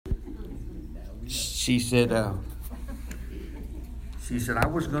she said, I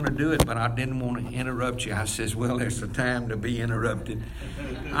was going to do it, but I didn't want to interrupt you. I says, well, there's a time to be interrupted.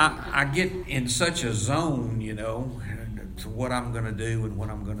 I get in such a zone, to what I'm going to do and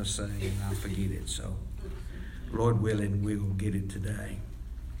what I'm going to say, and I forget it. So, Lord willing, we will get it today.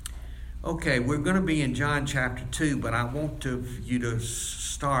 Okay, we're going to be in John chapter 2, but I want you to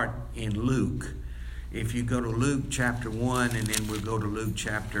start in Luke. If you go to Luke chapter 1, and then we'll go to Luke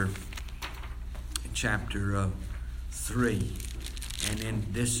chapter 3. And then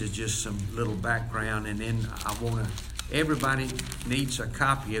this is just some little background. And then everybody needs a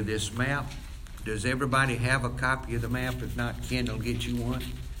copy of this map. Does everybody have a copy of the map? If not, Ken will get you one.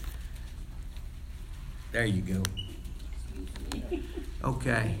 There you go.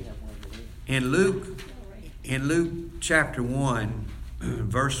 Okay. In Luke chapter 1,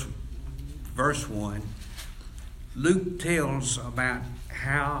 verse 1, Luke tells about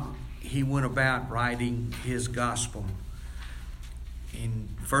how he went about writing his gospel. In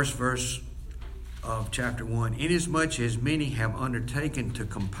first verse of chapter 1, inasmuch as many have undertaken to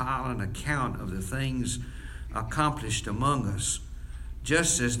compile an account of the things accomplished among us,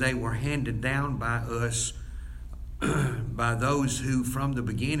 just as they were handed down by us by those who from the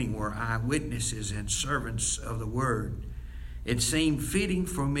beginning were eyewitnesses and servants of the word, it seemed fitting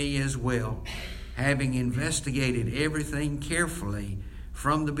for me as well, having investigated everything carefully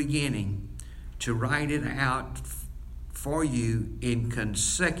from the beginning, to write it out for you in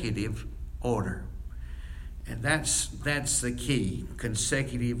consecutive order. And that's the key,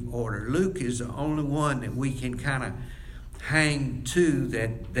 consecutive order. Luke is the only one that we can kind of hang to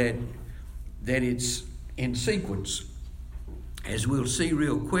that it's in sequence. As we'll see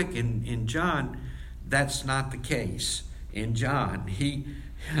real quick in John, that's not the case. In John, he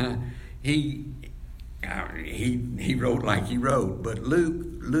wrote like he wrote, but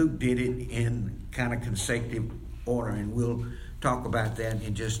Luke did it in kind of consecutive order, and we'll talk about that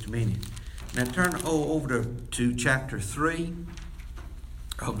in just a minute. Now turn over to chapter 3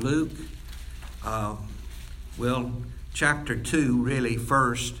 of Luke. Chapter 2 really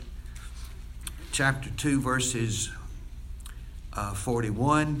first. Chapter 2 verses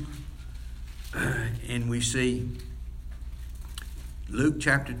 41. And we see Luke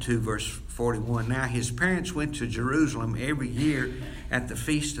chapter 2 verse 41. Now his parents went to Jerusalem every year at the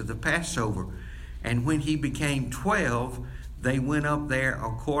feast of the Passover. And when he became 12, they went up there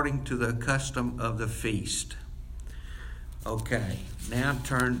according to the custom of the feast. Okay, now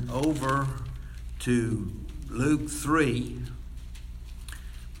turn over to Luke 3,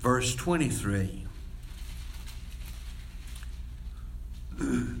 verse 23.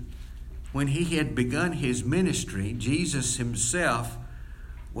 When he had begun his ministry, Jesus himself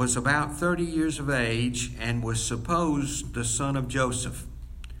was about 30 years of age and was supposed the son of Joseph.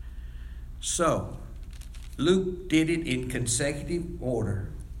 So, Luke did it in consecutive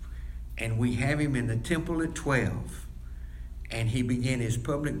order, and we have him in the temple at 12, and he began his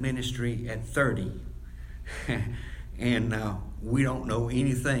public ministry at 30. And we don't know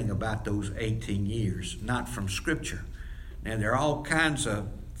anything about those 18 years, not from Scripture. Now, there are all kinds of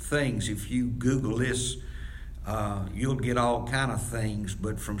things. If you Google this, you'll get all kind of things,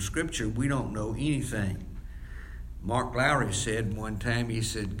 but from Scripture, we don't know anything. Mark Lowry said one time, he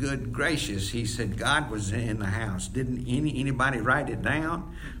said, good gracious, he said, God was in the house. Didn't anybody write it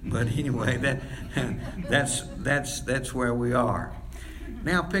down? But anyway, that's where we are.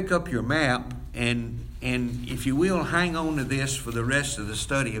 Now pick up your map, and if you will, hang on to this for the rest of the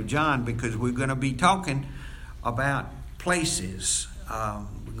study of John, because we're going to be talking about places. We're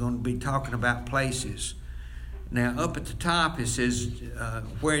going to be talking about places. Now up at the top it says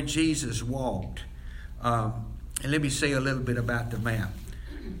where Jesus walked. And let me say a little bit about the map.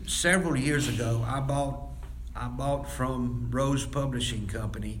 Several years ago, I bought from Rose Publishing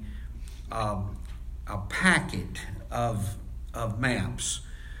Company a packet of maps,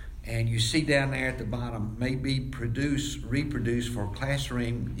 and you see down there at the bottom, may be reproduced for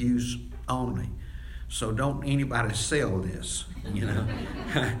classroom use only. So don't anybody sell this,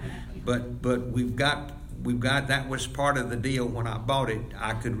 but we've got that was part of the deal when I bought it.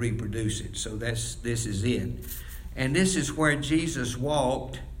 I could reproduce it. So this is it. And this is where Jesus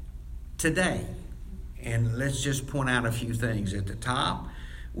walked today. And let's just point out a few things. At the top,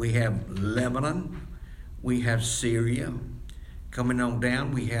 we have Lebanon. We have Syria. Coming on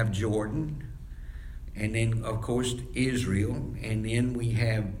down, we have Jordan. And then, of course, Israel. And then we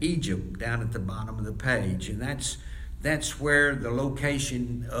have Egypt down at the bottom of the page. And that's where the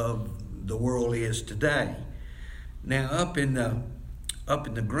location of the world is today. Now, up in the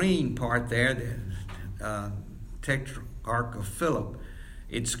green part there, the Tetrarch of Philip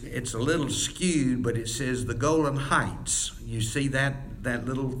it's a little skewed, but it says the Golan Heights. You see that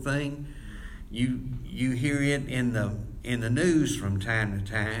little thing? You hear it in the news from time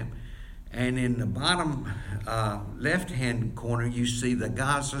to time. And in the bottom left-hand corner, you see the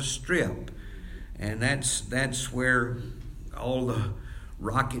Gaza Strip, and that's where all the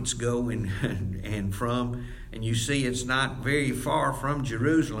rockets go and from. And you see it's not very far from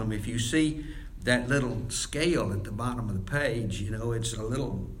Jerusalem. If you see that little scale at the bottom of the page, it's a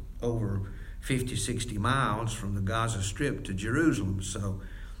little over 50, 60 miles from the Gaza Strip to Jerusalem. So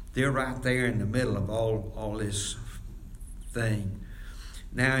they're right there in the middle of all this thing.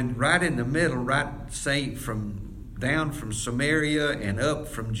 Now, right in the middle, down from Samaria and up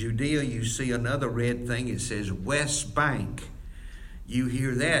from Judea, you see another red thing. It says West Bank. You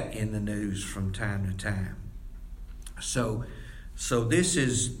hear that in the news from time to time. So this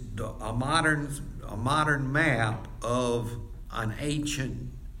is a modern map of an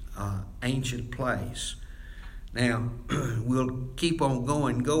ancient place. Now we'll keep on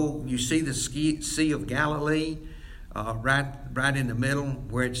going. You see the Sea of Galilee. Right in the middle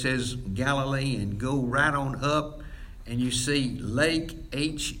where it says Galilee, and go right on up and you see Lake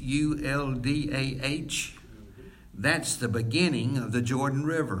Huldah. That's the beginning of the Jordan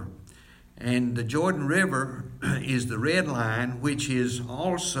River. And the Jordan River is the red line, which is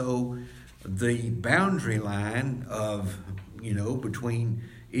also the boundary line of, between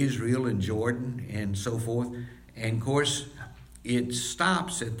Israel and Jordan and so forth. And of course, it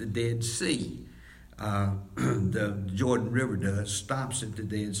stops at the Dead Sea. The Jordan River stops at the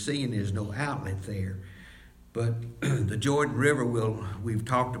Dead Sea, and there's no outlet there. But the Jordan River we've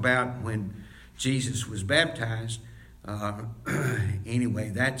talked about when Jesus was baptized. Anyway,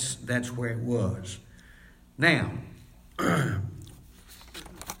 that's where it was. Now,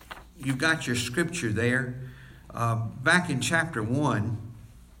 you've got your scripture there. Back in chapter 1,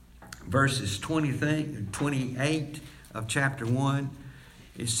 verses 28 of chapter 1,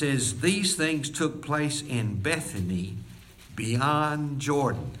 it says, these things took place in Bethany beyond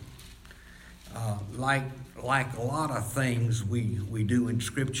Jordan. Like a lot of things we do in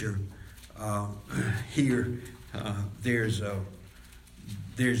Scripture here, there's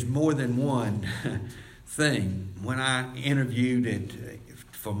more than one thing. When I interviewed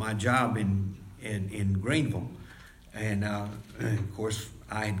for my job in Greenville, and of course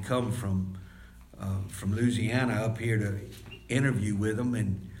I had come from Louisiana up here to interview with them,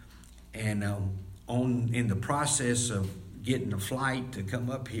 and in the process of getting a flight to come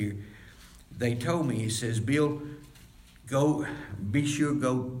up here, they told me, he says, Bill, be sure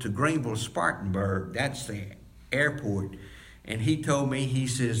go to Greenville Spartanburg. That's the airport. And he told me, he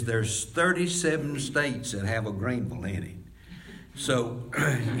says, there's 37 states that have a Greenville in it. So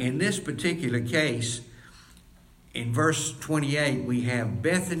in this particular case, in verse 28, we have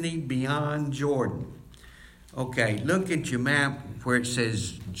Bethany beyond Jordan. Okay, look at your map where it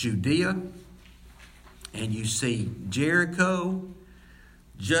says Judea, and you see Jericho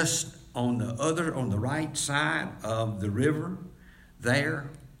just on the right side of the river. There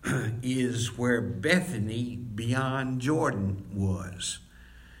is where Bethany beyond Jordan was.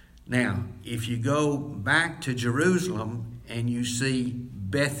 Now, if you go back to Jerusalem and you see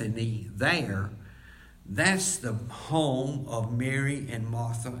Bethany there, that's the home of Mary and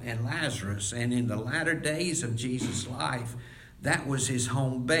Martha and Lazarus. And in the latter days of Jesus' life, that was his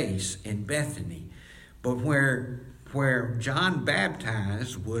home base in Bethany. But where John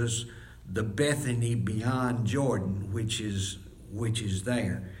baptized was the Bethany beyond Jordan, which is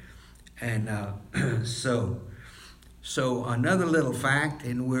there. And so another little fact,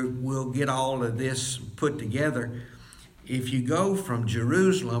 and we'll get all of this put together. If you go from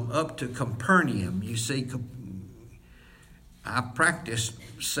Jerusalem up to Capernaum, you see, I practiced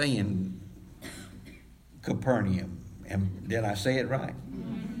saying Capernaum. Did I say it right?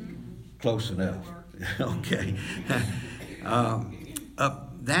 Close enough. Okay.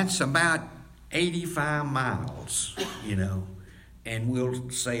 That's about 85 miles, and we'll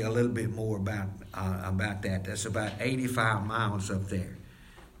say a little bit more about that. That's about 85 miles up there.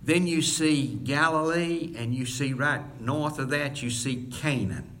 Then you see Galilee, and you see right north of that, you see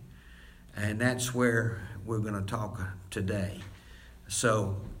Canaan. And that's where we're going to talk today.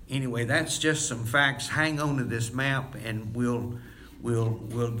 So anyway, that's just some facts. Hang on to this map, and we'll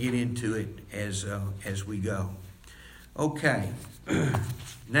get into it as we go. Okay,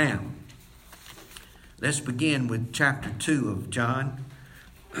 now let's begin with chapter 2 of John.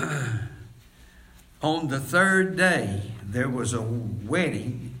 On the third day, there was a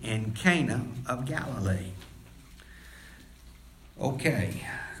wedding in Cana of Galilee. Okay,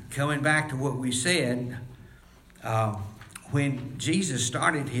 coming back to what we said, when Jesus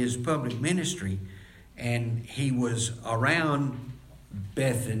started his public ministry and he was around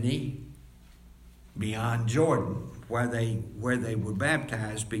Bethany, beyond Jordan, where they were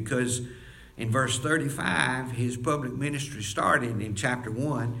baptized, because in verse 35, his public ministry started in chapter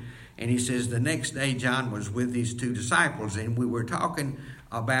 1, and he says, the next day John was with his 2 disciples, and we were talking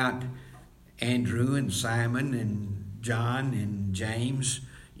about Andrew and Simon and John and James,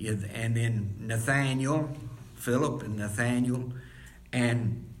 and then Nathaniel, Philip and Nathaniel,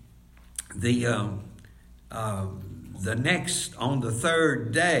 and the next, on the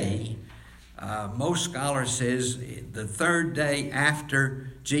third day, most scholars says the third day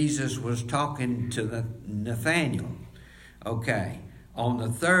after Jesus was talking to Nathaniel. Okay, on the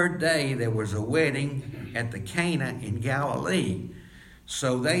third day there was a wedding at the Cana in Galilee.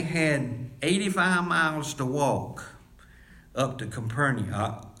 So they had 85 miles to walk up to Capernaum,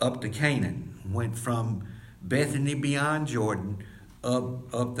 up to Canaan. Went from Bethany beyond Jordan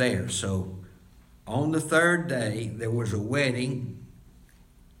up there. So on the third day there was a wedding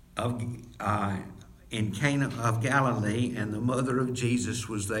in Cana of Galilee, and the mother of Jesus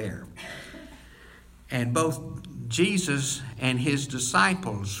was there. And both Jesus and his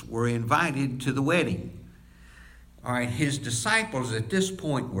disciples were invited to the wedding. All right, his disciples at this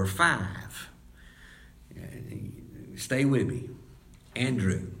point were 5. Stay with me.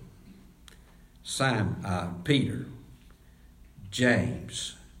 Andrew, Simon, Peter,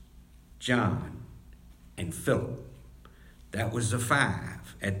 James, John, and Philip. That was the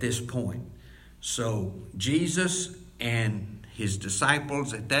 5 at this point. So Jesus and his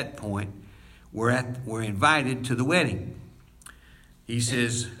disciples at that point were invited to the wedding. He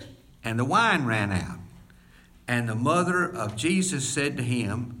says, and the wine ran out. And the mother of Jesus said to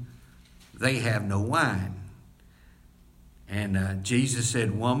him, they have no wine. And Jesus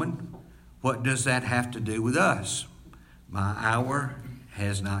said, woman, what does that have to do with us? My hour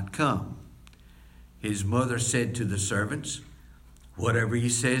has not come. His mother said to the servants, whatever he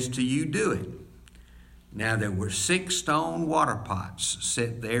says to you, do it. Now there were 6 stone water pots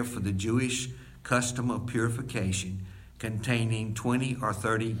set there for the Jewish custom of purification, containing 20 or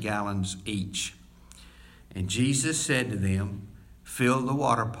 30 gallons each. And Jesus said to them, fill the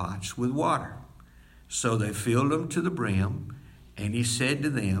water pots with water. So they filled them to the brim, and he said to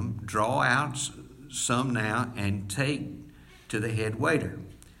them, draw out some now and take to the head waiter.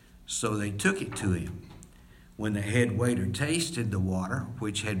 So they took it to him. When the head waiter tasted the water,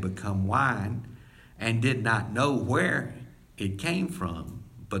 which had become wine, and did not know where it came from,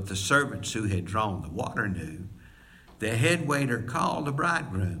 but the servants who had drawn the water knew, the head waiter called the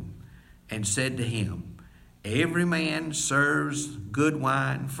bridegroom and said to him, every man serves good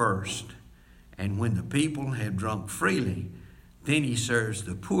wine first, and when the people have drunk freely, then he serves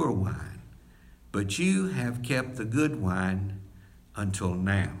the poor wine. But you have kept the good wine until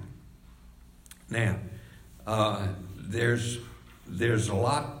now. Now, there's a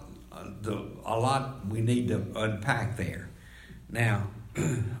lot we need to unpack there. Now,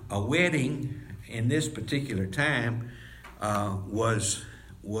 a wedding in this particular time was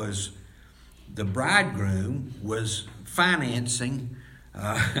the bridegroom was financing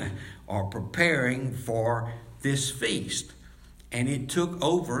or preparing for this feast, and it took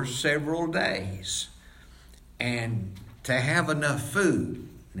over several days, and to have enough food.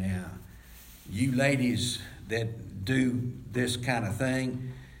 Now, you ladies that do this kind of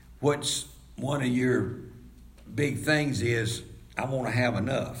thing, what's one of your big things is, I want to have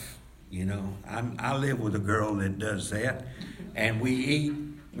enough. You know, I live with a girl that does that, and we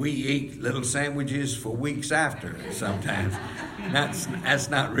eat little sandwiches for weeks after sometimes. That's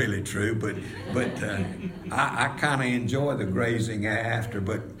not really true, but I kind of enjoy the grazing after,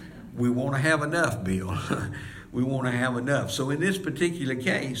 but we want to have enough, Bill. We want to have enough. So in this particular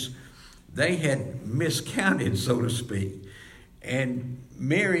case, they had miscounted, so to speak. And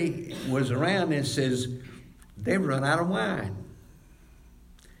Mary was around and says, they've run out of wine.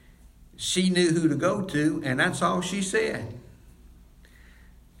 She knew who to go to, and that's all she said.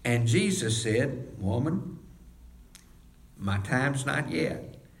 And Jesus said, woman, my time's not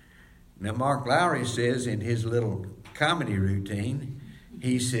yet. Now, Mark Lowry says in his little comedy routine,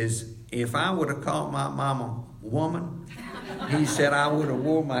 he says, if I would have called my mama woman, he said I would have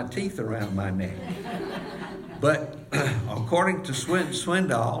wore my teeth around my neck. But according to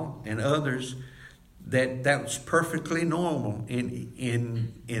Swindoll and others, that was perfectly normal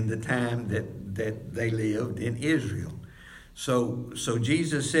in the time that they lived in Israel. So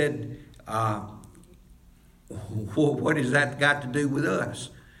Jesus said, what has that got to do with us?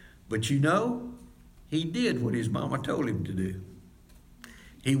 But you know, he did what his mama told him to do.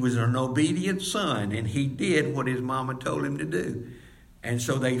 He was an obedient son, and he did what his mama told him to do. And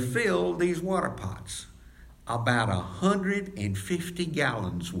so they filled these water pots, about 150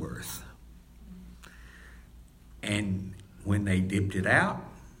 gallons worth. And when they dipped it out,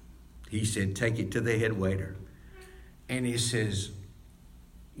 he said, take it to the head waiter. And he says,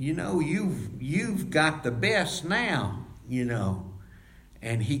 you know, you've got the best now, you know.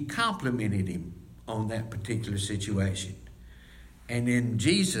 And he complimented him on that particular situation. And then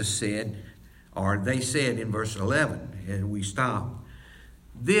Jesus said, or they said in verse 11, as we stop,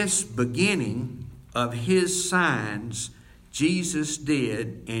 this beginning of his signs Jesus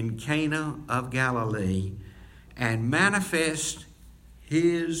did in Cana of Galilee, and manifest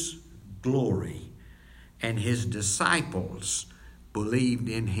his glory, and his disciples believed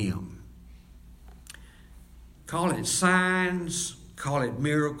in him. Call it signs, call it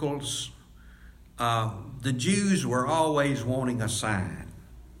miracles. The Jews were always wanting a sign,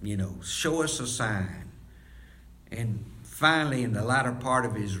 you know, show us a sign. And finally, in the latter part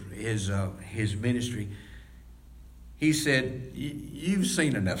of his ministry, he said, you've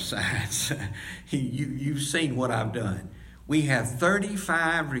seen enough signs. You've seen what I've done. We have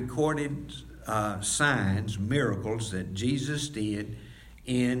 35 recorded signs, miracles that Jesus did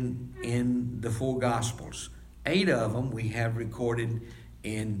in the four Gospels. 8 of them we have recorded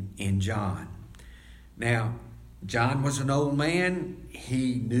in John. Now, John was an old man.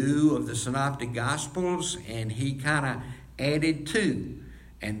 He knew of the Synoptic Gospels, and he kind of added 2.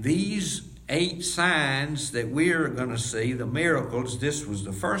 And these 8 signs that we're going to see, the miracles, this was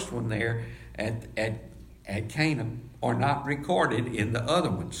the first one there at Cana, are not recorded in the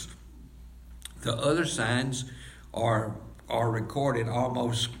other ones. The other signs are recorded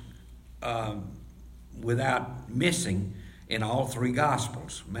almost without missing in all 3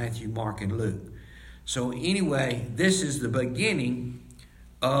 Gospels, Matthew, Mark, and Luke. So anyway, this is the beginning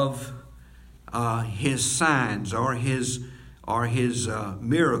of his signs or his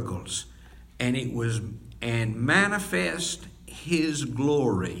miracles, and manifest his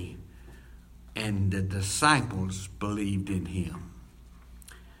glory, and the disciples believed in him.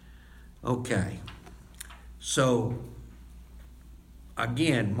 Okay, so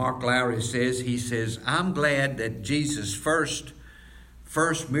again, Mark Lowry says, I'm glad that Jesus' first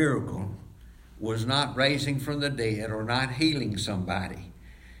miracle was not raising from the dead or not healing somebody.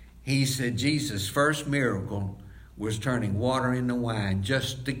 He said Jesus' first miracle was turning water into wine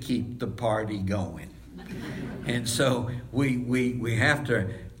just to keep the party going. And so we have to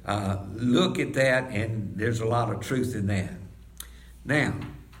look at that, and there's a lot of truth in that. Now,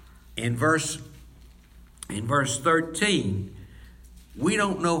 in verse 13, we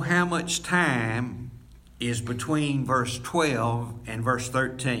don't know how much time is between verse 12 and verse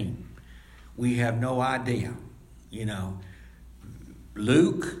 13. We have no idea. You know,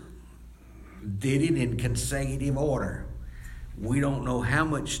 Luke did it in consecutive order. We don't know how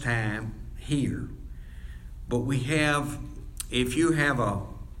much time here. But we have, if you have a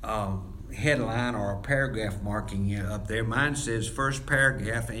headline or a paragraph marking up there, mine says first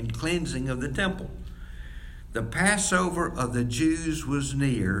paragraph, and cleansing of the temple. The Passover of the Jews was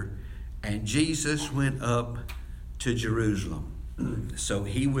near, and Jesus went up to Jerusalem. So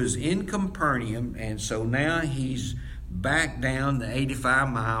he was in Capernaum, and so now he's back down the 85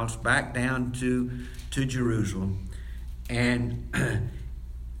 miles, back down to Jerusalem. And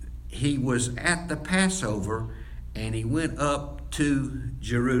he was at the Passover, and he went up to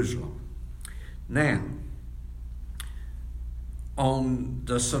Jerusalem. Now, on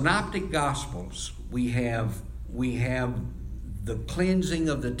the Synoptic Gospels, we have the cleansing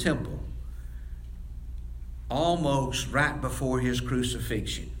of the temple almost right before his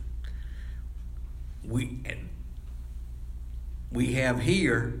crucifixion. We have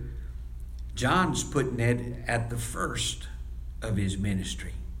here, John's putting it at the first of his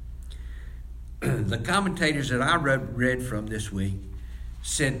ministry. The commentators that I read from this week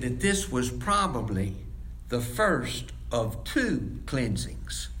said that this was probably the first of 2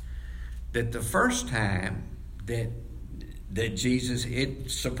 cleansings. That the first time that Jesus, it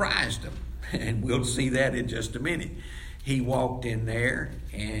surprised him. And we'll see that in just a minute. He walked in there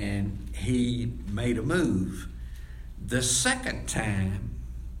and he made a move. The second time,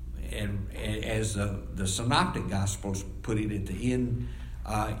 and as the Synoptic Gospels put it at the end,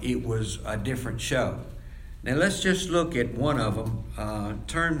 it was a different show. Now let's just look at one of them.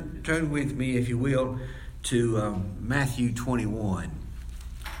 Turn with me, if you will, to Matthew 21.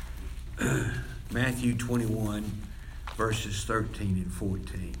 Matthew 21, verses 13 and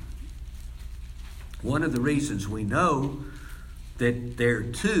 14. One of the reasons we know that there are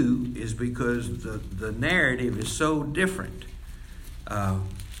 2 is because the narrative is so different.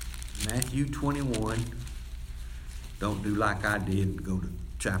 Matthew 21. Don't do like I did and go to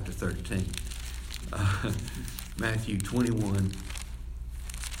chapter 13. Matthew 21,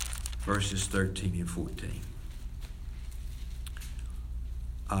 verses 13 and 14.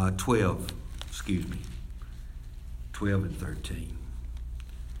 12 and 13.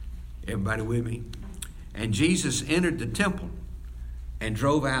 Everybody with me? And Jesus entered the temple and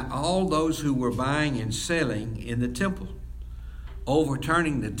drove out all those who were buying and selling in the temple,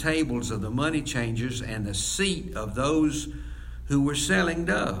 overturning the tables of the money changers and the seat of those who were selling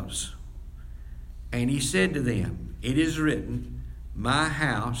doves. And he said to them, "It is written, my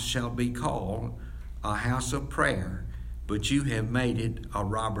house shall be called a house of prayer, but you have made it a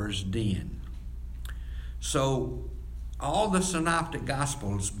robber's den." So all the synoptic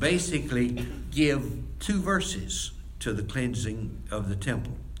gospels basically give 2 verses to the cleansing of the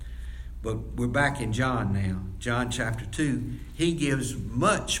temple. But we're back in John now. John chapter 2. He gives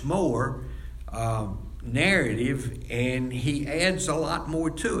much more narrative, and he adds a lot more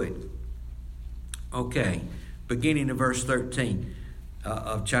to it. Okay, beginning of verse 13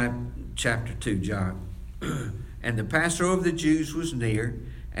 of chapter 2, John. And the Passover of the Jews was near,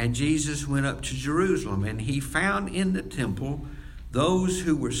 and Jesus went up to Jerusalem, and he found in the temple those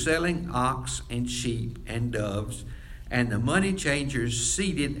who were selling ox and sheep and doves, and the money changers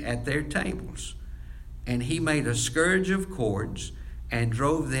seated at their tables. And he made a scourge of cords and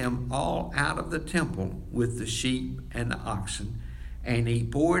drove them all out of the temple with the sheep and the oxen. And he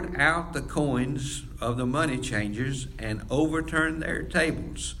poured out the coins of the money changers and overturned their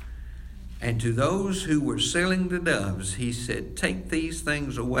tables. And to those who were selling the doves, he said, "Take these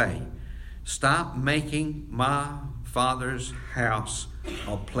things away. Stop making my Father's house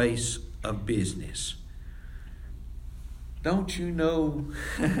a place of business." Don't you know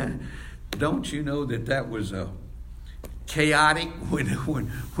that was a chaotic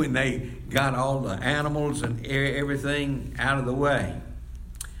when they got all the animals and everything out of the way?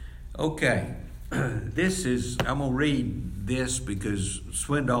 Okay, I'm going to read this because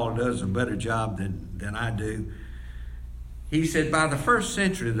Swindoll does a better job than I do. He said, by the 1st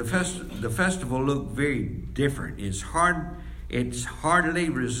century, the festival looked very different. It's hardly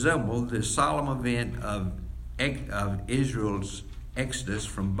resembled the solemn event of Israel's exodus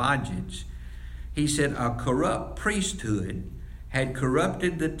from bondage. He said, a corrupt priesthood had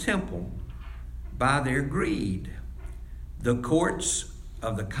corrupted the temple by their greed. The courts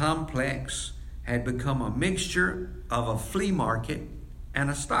of the complex had become a mixture of a flea market and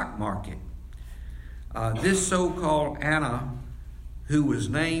a stock market. This so-called Anna, who was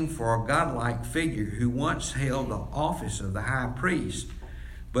named for a godlike figure who once held the office of the high priest,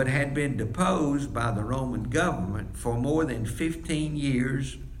 but had been deposed by the Roman government for more than 15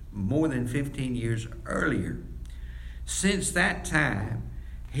 years earlier. Since that time,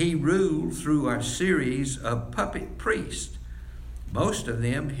 he ruled through a series of puppet priests. Most of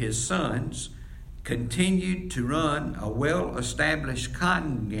them, his sons, continued to run a well-established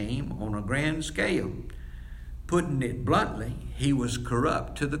cotton game on a grand scale. Putting it bluntly, he was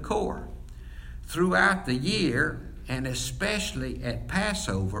corrupt to the core. Throughout the year, and especially at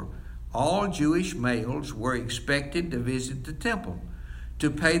Passover, all Jewish males were expected to visit the temple,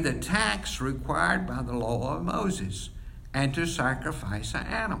 to pay the tax required by the law of Moses, and to sacrifice an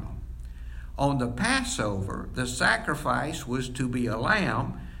animal. On the Passover, the sacrifice was to be a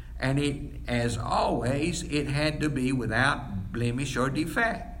lamb, and as always, it had to be without blemish or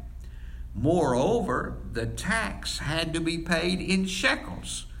defect. Moreover, the tax had to be paid in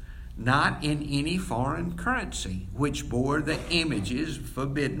shekels, not in any foreign currency, which bore the images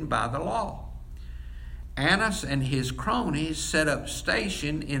forbidden by the law. Annas and his cronies set up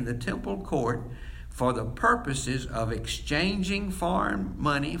station in the temple court for the purposes of exchanging foreign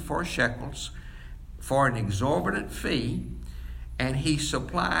money for shekels for an exorbitant fee, and he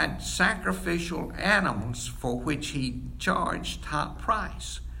supplied sacrificial animals for which he charged top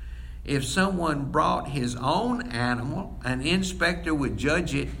price. If someone brought his own animal, an inspector would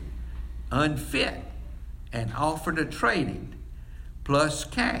judge it unfit and offer to trade it, plus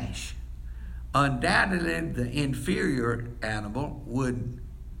cash. Undoubtedly, the inferior animal would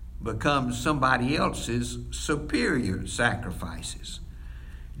become somebody else's superior sacrifices.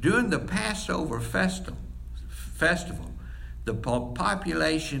 During the Passover festival, the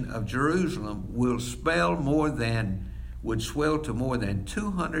population of Jerusalem would swell to more than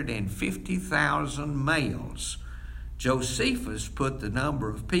 250,000 males. Josephus put the number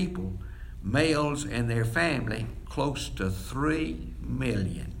of people, males and their family, close to 3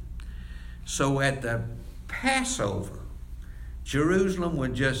 million. So at the Passover, Jerusalem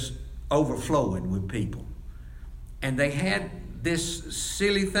was just overflowing with people. And they had this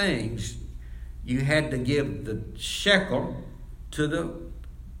silly things, you had to give the shekel to the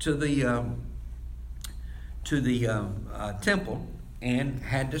temple and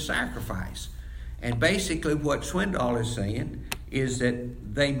had to sacrifice. And basically what Swindoll is saying is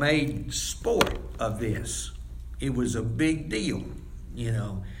that they made sport of this. It was a big deal,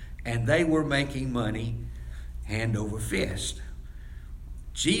 and they were making money hand over fist.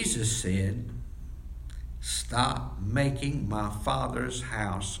 Jesus said, stop making my Father's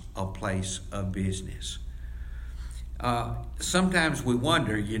house a place of business. Sometimes we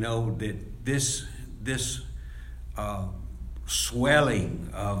wonder, that this swelling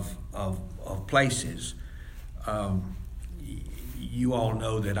of places. You all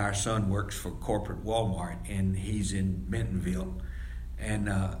know that our son works for corporate Walmart, and he's in Bentonville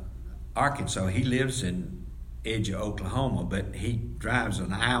and Arkansas. He lives in edge of Oklahoma, but he drives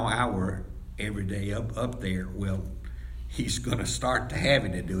an hour every day up there. Well, he's going to start to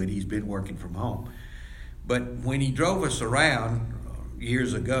having to do it. He's been working from home. But when he drove us around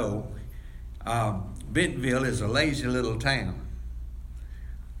years ago, Bentonville is a lazy little town,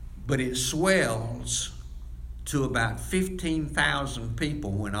 but it swells to about 15,000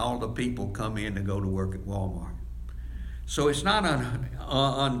 people when all the people come in to go to work at Walmart. So it's not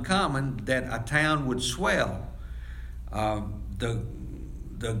uncommon that a town would swell.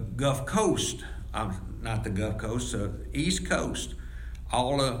 The Gulf Coast, not the Gulf Coast, the East Coast,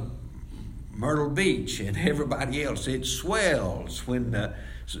 all of Myrtle Beach and everybody else, it swells when the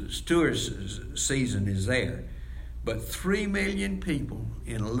tourist season is there. But 3 million people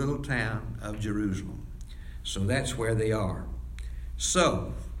in a little town of Jerusalem. So that's where they are.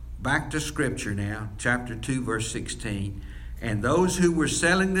 So, back to Scripture now, chapter 2, verse 16. And those who were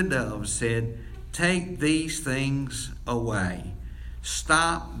selling the doves said, take these things away.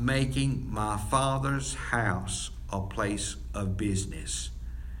 Stop making my Father's house a place of business.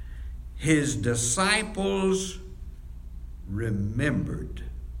 His disciples remembered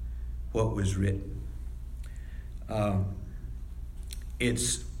what was written.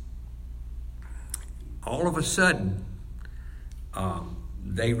 It's all of a sudden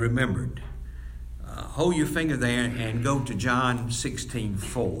they remembered. Hold your finger there and go to John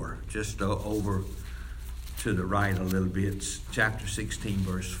 16:4, just over to the right a little bit. It's chapter 16,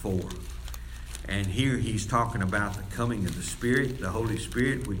 verse 4. And here he's talking about the coming of the Spirit, the Holy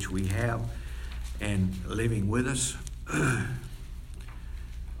Spirit, which we have and living with us.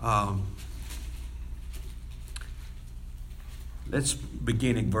 Let's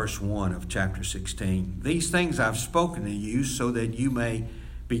begin in verse 1 of chapter 16. These things I've spoken to you so that you may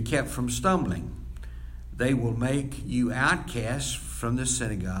be kept from stumbling. They will make you outcasts from the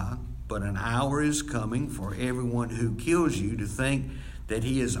synagogue, but an hour is coming for everyone who kills you to think that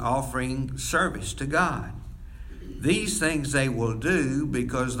he is offering service to God. These things they will do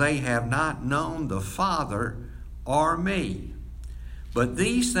because they have not known the Father or me. But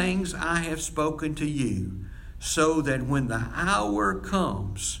these things I have spoken to you, so that when the hour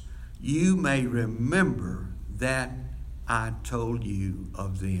comes, you may remember that I told you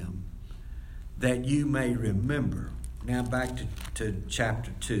of them. That you may remember. Now back to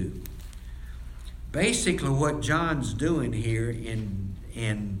chapter 2. Basically what John's doing here in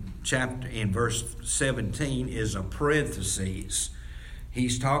verse 17 is a parenthesis.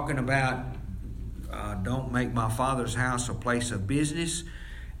 He's talking about don't make my Father's house a place of business.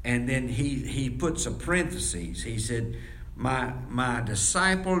 And then he puts a parenthesis. He said, my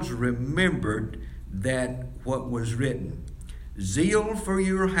disciples remembered that what was written. Zeal for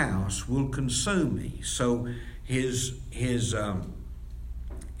your house will consume me. So his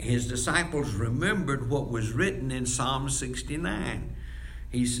disciples remembered what was written in Psalm 69.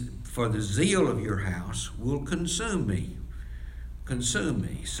 For the zeal of your house will consume me. Consume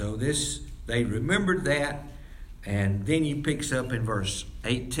me. So they remembered that. And then he picks up in verse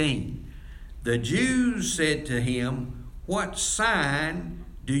 18. The Jews said to him, what sign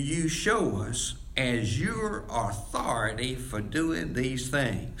do you show us as your authority for doing these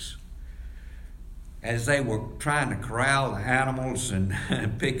things? As they were trying to corral the animals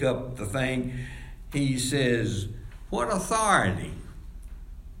and pick up the thing, he says, what authority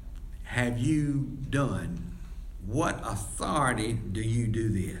have you done? What authority do you do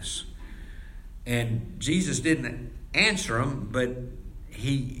this? And Jesus didn't answer them, but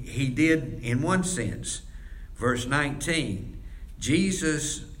he did in one sense. Verse 19,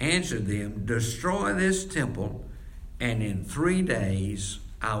 Jesus answered them, destroy this temple, and in 3 days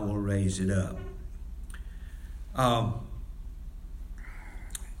I will raise it up.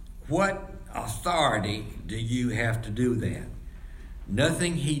 What authority do you have to do that?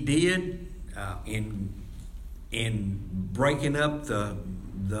 Nothing he did in breaking up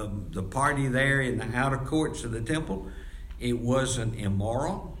the party there in the outer courts of the temple. It wasn't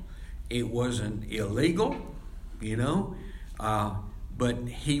immoral. It wasn't illegal, but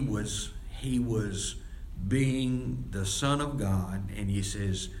he was being the Son of God, and he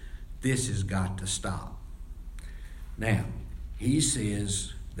says, this has got to stop. Now, he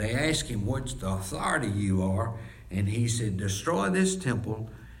says, they ask him, what's the authority you are? And he said, destroy this temple,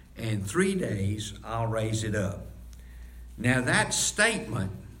 and 3 days I'll raise it up. Now, that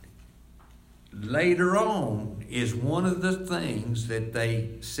statement later on is one of the things that they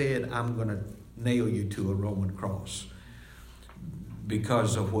said, I'm going to nail you to a Roman cross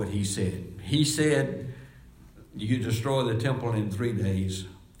because of what he said. He said, you destroy the temple in 3 days,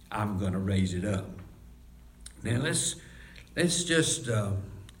 I'm going to raise it up. Now let's just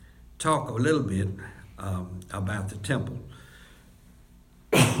talk a little bit about the temple.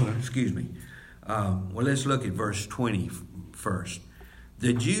 Excuse me. Well, let's look at verse 20 first.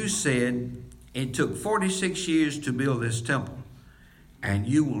 The Jews said, it took 46 years to build this temple, and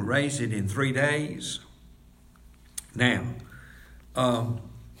you will raise it in 3 days. Now,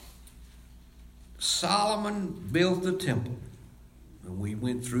 Solomon built the temple. We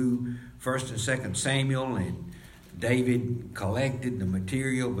went through 1st and 2nd Samuel, and David collected the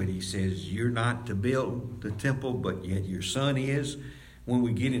material, but he says, you're not to build the temple, but yet your son is. When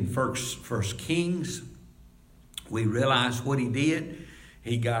we get in First Kings, we realize what he did.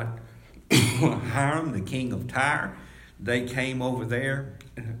 He got Hiram, the king of Tyre. They came over there,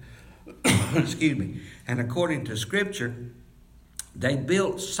 excuse me, and according to Scripture, they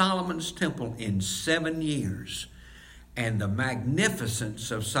built Solomon's temple in 7 years. And the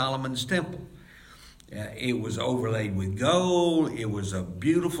magnificence of Solomon's temple. It was overlaid with gold. It was a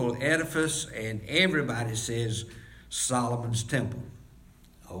beautiful edifice. And everybody says Solomon's temple.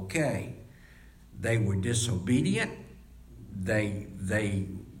 Okay. They were disobedient. They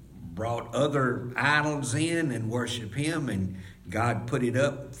brought other idols in and worshiped him. And God put it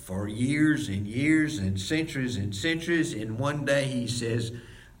up for years and years and centuries. And one day he says,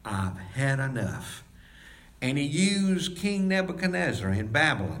 I've had enough. And he used King Nebuchadnezzar in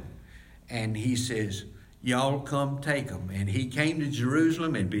Babylon. And he says, y'all come take them. And he came to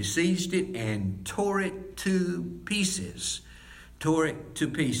Jerusalem and besieged it and tore it to pieces.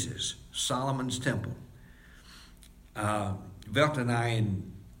 Solomon's temple. Velt and I,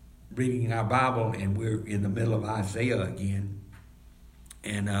 in reading our Bible, and we're in the middle of Isaiah again.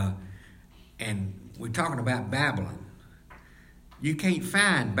 And we're talking about Babylon. You can't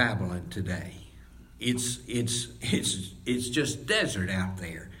find Babylon today. It's just desert out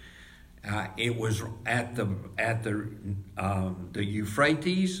there. It was at the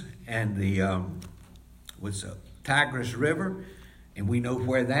Euphrates and the Tigris River, and we know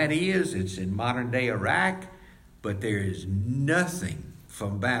where that is. It's in modern day Iraq, but there is nothing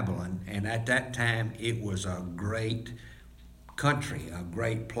from Babylon. And at that time, it was a great country, a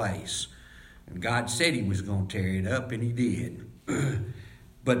great place. And God said He was going to tear it up, and He did.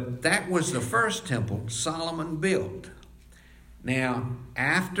 But that was the first temple Solomon built. Now,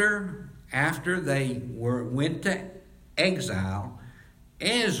 after they went to exile,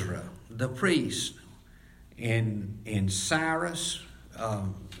 Ezra, the priest, in Cyrus,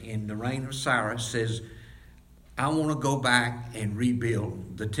 in the reign of Cyrus, says, I want to go back and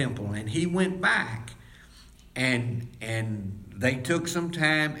rebuild the temple. And he went back, and they took some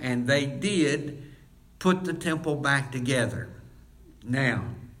time, and they did put the temple back together. Now,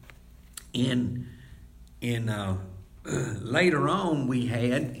 in later on, we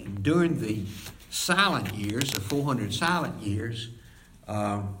had, during the silent years, the 400 silent years,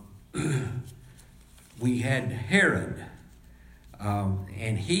 we had Herod,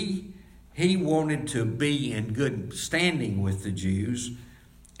 and he wanted to be in good standing with the Jews,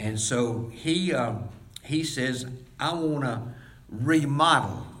 and so he says, I want to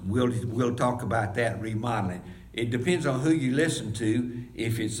remodel. We'll talk about that, remodeling. It depends on who you listen to.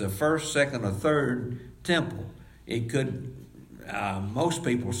 If it's the first, second, or third temple, it could. Most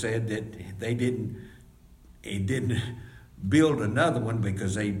people said that they didn't build another one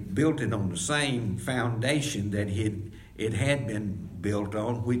because they built it on the same foundation that it had been built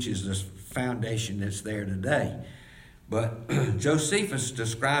on, which is the foundation that's there today. But Josephus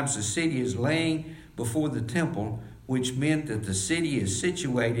describes the city as laying before the temple, which meant that the city is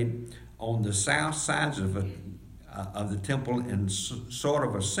situated on the south sides of the temple in sort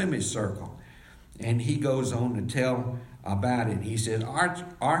of a semicircle. And he goes on to tell about it. He says,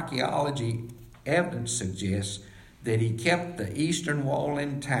 archaeology evidence suggests that he kept the eastern wall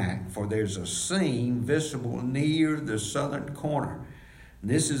intact, for there's a seam visible near the southern corner.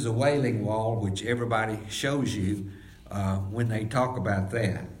 This is a Wailing Wall, which everybody shows you when they talk about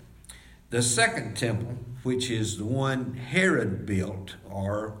that. The second temple, which is the one Herod built,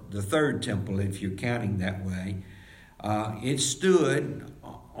 or the third temple if you're counting that way, it stood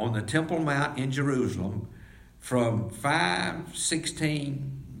on the Temple Mount in Jerusalem from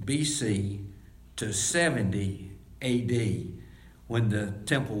 516 BC to 70 AD, when the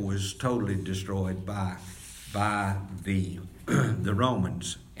temple was totally destroyed by the the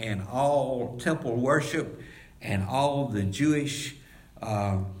Romans, and all temple worship and all the Jewish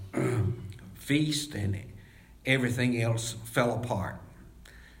feast and everything else fell apart.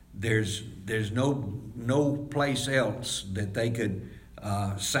 There's no place else that they could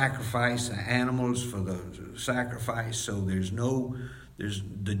sacrifice animals for the sacrifice. So there's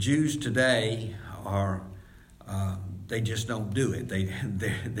the Jews today are they just don't do it.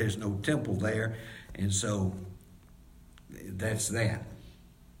 There's no temple there, and so that's that.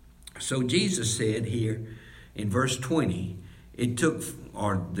 So Jesus said here in verse 20,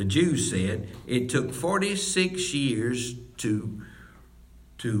 the Jews said, it took 46 years to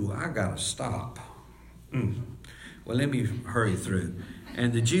I gotta stop. Well, let me hurry through.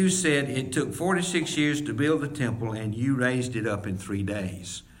 And the Jews said, it took 46 years to build the temple, and you raised it up in 3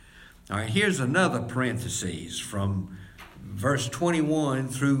 days. All right, here's another parenthesis from verse 21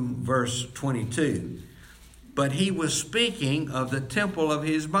 through verse 22. But he was speaking of the temple of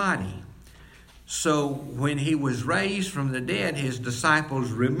his body. So when he was raised from the dead, his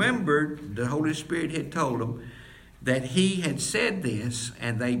disciples remembered the Holy Spirit had told them that he had said this,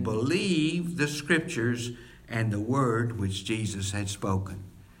 and they believed the scriptures and the word which Jesus had spoken.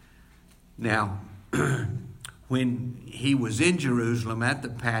 Now, when he was in Jerusalem at the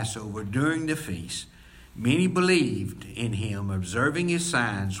Passover during the feast, many believed in him, observing his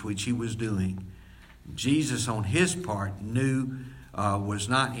signs which he was doing. Jesus, on his part, was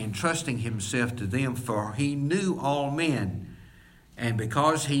not entrusting himself to them, for he knew all men. And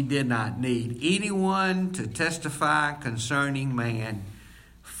because he did not need anyone to testify concerning man,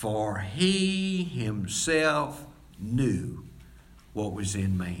 for he himself knew what was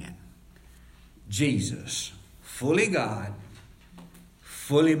in man. Jesus, fully God,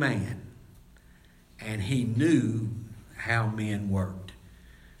 fully man, and he knew how men worked.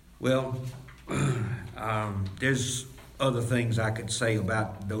 Well, there's other things I could say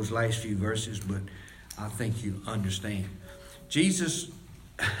about those last few verses, but I think you understand. Jesus,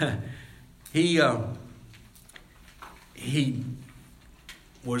 he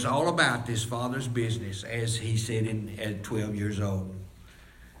was all about this Father's business, as he said at 12 years old.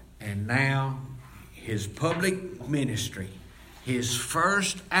 And now his public ministry, his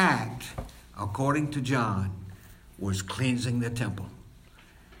first act, according to John, was cleansing the temple,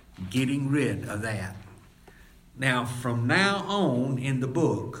 getting rid of that. Now, from now on in the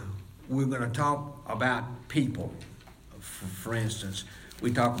book, we're going to talk about people. For instance,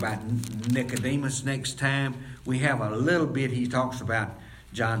 we talk about Nicodemus next time. We have a little bit, he talks about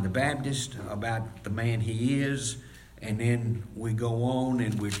John the Baptist, about the man he is. And then we go on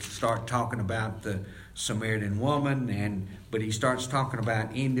and we start talking about the Samaritan woman. But he starts talking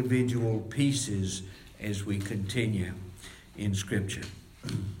about individual pieces as we continue in Scripture.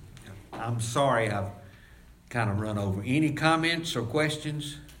 I'm sorry I've kind of run over. Any comments or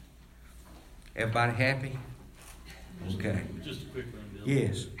questions? Everybody happy? Okay. Just a quick one, Bill.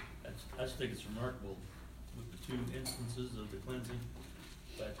 Yes. I just think it's remarkable with the two instances of the cleansing.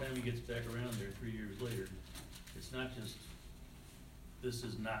 By the time he gets back around there 3 years later, it's not just, this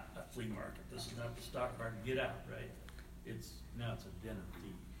is not a flea market. This is not the stock market. Get out, right? Now it's a den of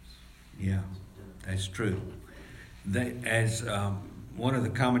thieves. Yeah, that's true. As one of the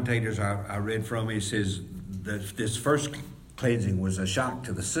commentators I read from, he says that this first cleansing was a shock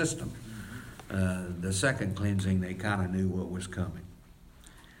to the system. The second cleansing, they kind of knew what was coming.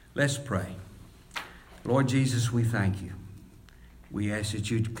 Let's pray. Lord Jesus, we thank you. We ask that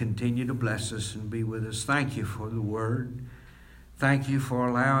you continue to bless us and be with us. Thank you for the word. Thank you for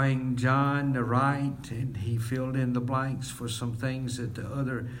allowing John to write, and he filled in the blanks for some things that the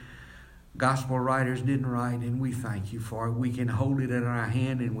other gospel writers didn't write, and we thank you for it. We can hold it in our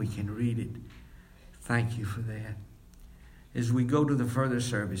hand and we can read it. Thank you for that. As we go to the further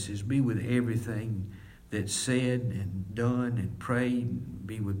services, be with everything that's said and done and prayed.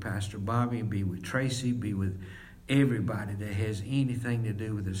 Be with Pastor Bobby, and be with Tracy, be with everybody that has anything to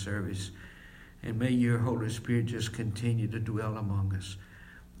do with the service. And may your Holy Spirit just continue to dwell among us.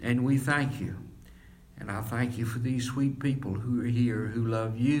 And we thank you. And I thank you for these sweet people who are here, who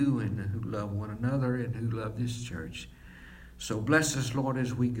love you and who love one another and who love this church. So bless us, Lord,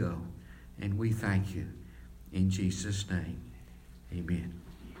 as we go. And we thank you. In Jesus' name, Amen.